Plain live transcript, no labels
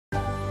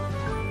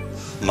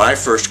My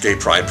first gay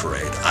pride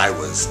parade, I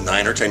was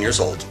 9 or 10 years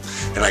old,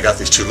 and I got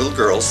these two little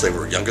girls. They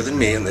were younger than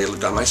me, and they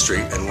lived on my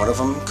street, and one of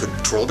them could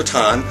twirl a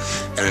baton,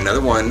 and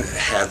another one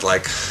had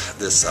like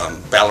this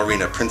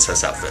ballerina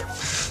princess outfit.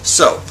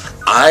 So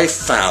I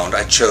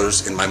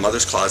chose in my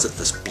mother's closet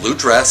this blue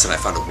dress, and I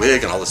found a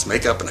wig and all this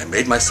makeup, and I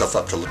made myself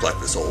up to look like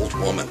this old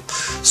woman.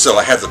 So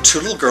I had the two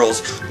little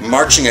girls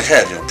marching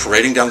ahead,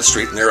 parading down the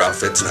street in their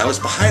outfits, and I was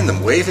behind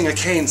them waving a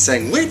cane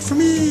saying, "Wait for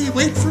me,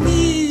 wait for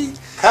me."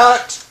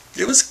 Cut!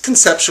 It was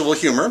conceptual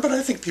humor, but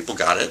I think people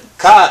got it.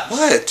 Cut!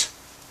 What?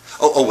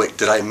 Oh, wait,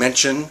 did I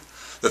mention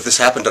that this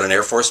happened at an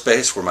Air Force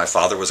base where my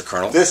father was a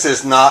colonel? This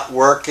is not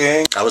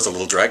working. I was a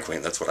little drag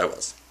queen, that's what I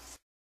was.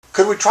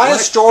 Could we try a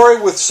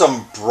story with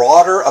some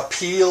broader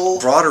appeal?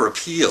 Broader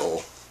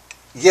appeal?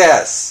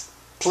 Yes,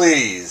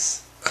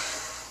 please.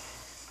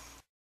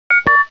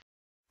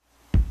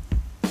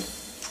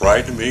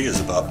 Pride to me is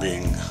about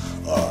being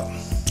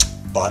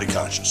body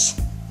conscious.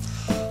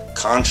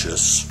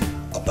 Conscious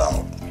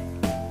about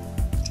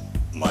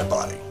my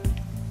body.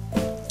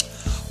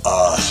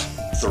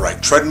 The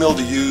right treadmill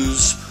to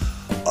use,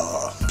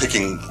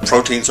 picking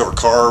proteins over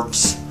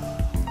carbs,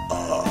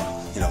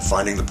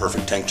 finding the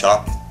perfect tank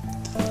top,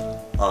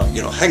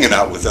 hanging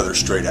out with other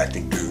straight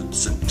acting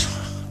dudes, and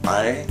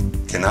I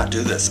cannot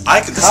do this.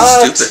 This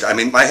is stupid. I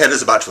mean, my head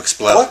is about to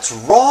explode. What's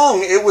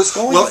wrong? It was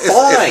going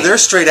fine. If they're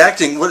straight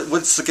acting,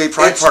 what's the gay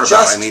pride part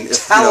about? I mean,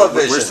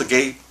 television. Where's the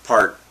gay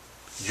part?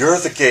 You're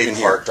the gay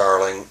part,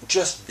 darling.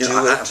 Just do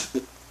it.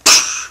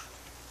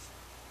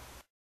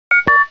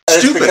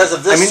 Stupid. It's because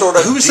of this sort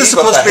of who is this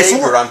supposed to be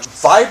for?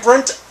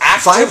 Vibrant,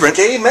 active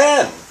gay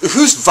men.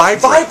 Who's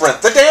vibrant?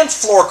 Vibrant. The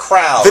dance floor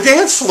crowd. The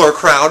dance floor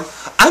crowd?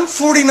 I'm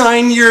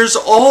 49 years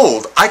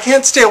old. I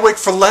can't stay awake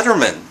for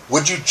Letterman.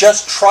 Would you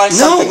just try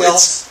something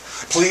else?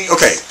 Please?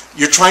 Okay,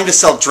 you're trying to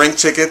sell drink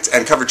tickets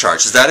and cover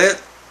charge. Is that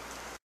it?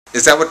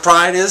 Is that what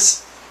pride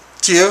is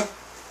to you?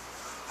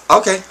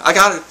 Okay, I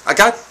got it.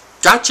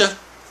 Gotcha.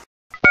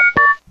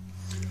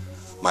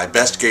 My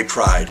best gay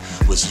pride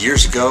was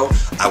years ago.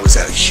 I was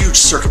at a huge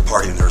circuit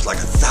party and there was like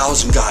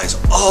 1,000 guys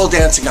all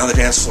dancing on the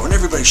dance floor and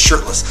everybody's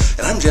shirtless.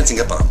 And I'm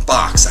dancing up on a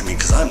box,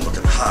 because I'm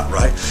looking hot,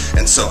 right?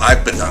 And so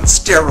I've been on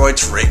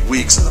steroids for 8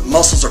 weeks and the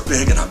muscles are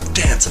big and I'm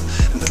dancing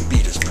and the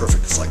beat is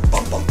perfect. It's like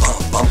bum bum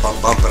bum bum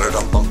bum bum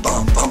ba-da-dum bum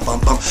bum bum bum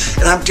bum.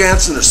 And I'm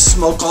dancing, there's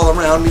smoke all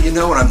around me, and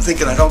I'm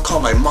thinking I don't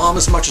call my mom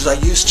as much as I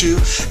used to,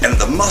 and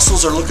the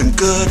muscles are looking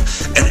good,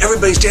 and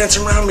everybody's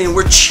dancing around me and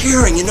we're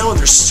cheering, and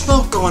there's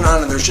smoke going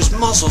on and there's just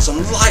muscles and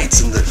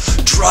lights and the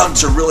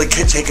drugs are really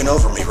taking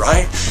over me,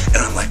 right? And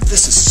I'm like,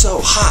 this is so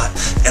hot,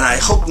 and I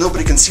hope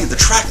nobody can see the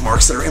track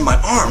marks that are in my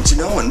arms,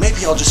 and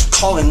maybe I'll just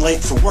call in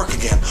late for work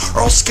again,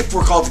 or I'll skip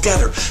work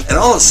altogether. And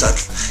all of a sudden,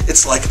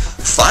 it's like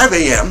 5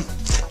 a.m.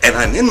 and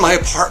I'm in my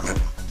apartment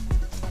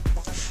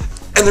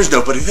and there's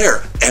nobody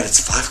there, and it's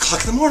 5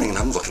 o'clock in the morning and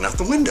I'm looking out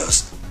the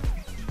windows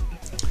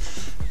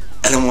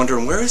and I'm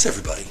wondering, where is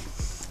everybody?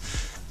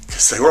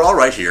 Because they were all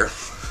right here.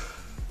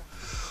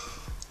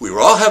 We were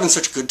all having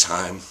such a good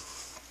time.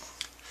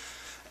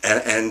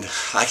 And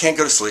I can't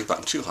go to sleep,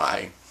 I'm too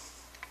high.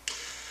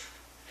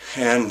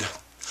 And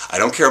I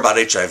don't care about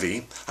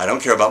HIV, I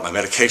don't care about my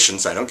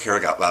medications, I don't care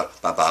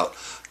about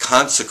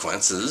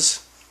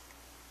consequences.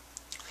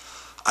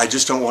 I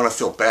just don't want to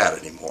feel bad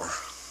anymore.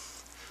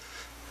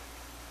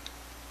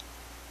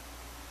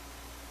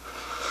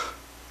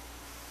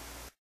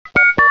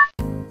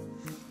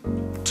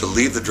 To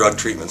leave the drug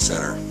treatment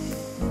center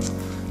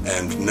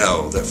and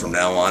know that from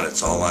now on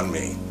it's all on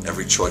me,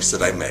 every choice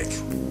that I make.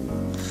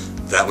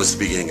 That was the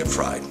beginning of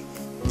pride.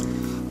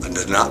 And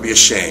to not be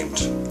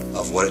ashamed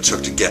of what it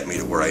took to get me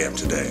to where I am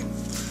today.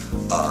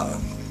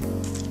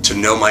 To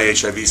know my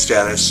HIV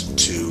status,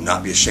 to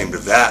not be ashamed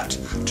of that,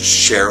 to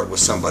share it with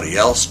somebody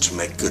else, to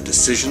make good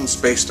decisions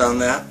based on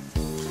that.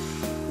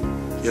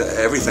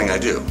 Everything I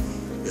do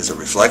is a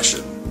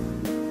reflection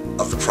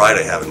of the pride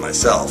I have in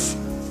myself.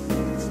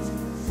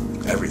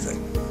 Everything.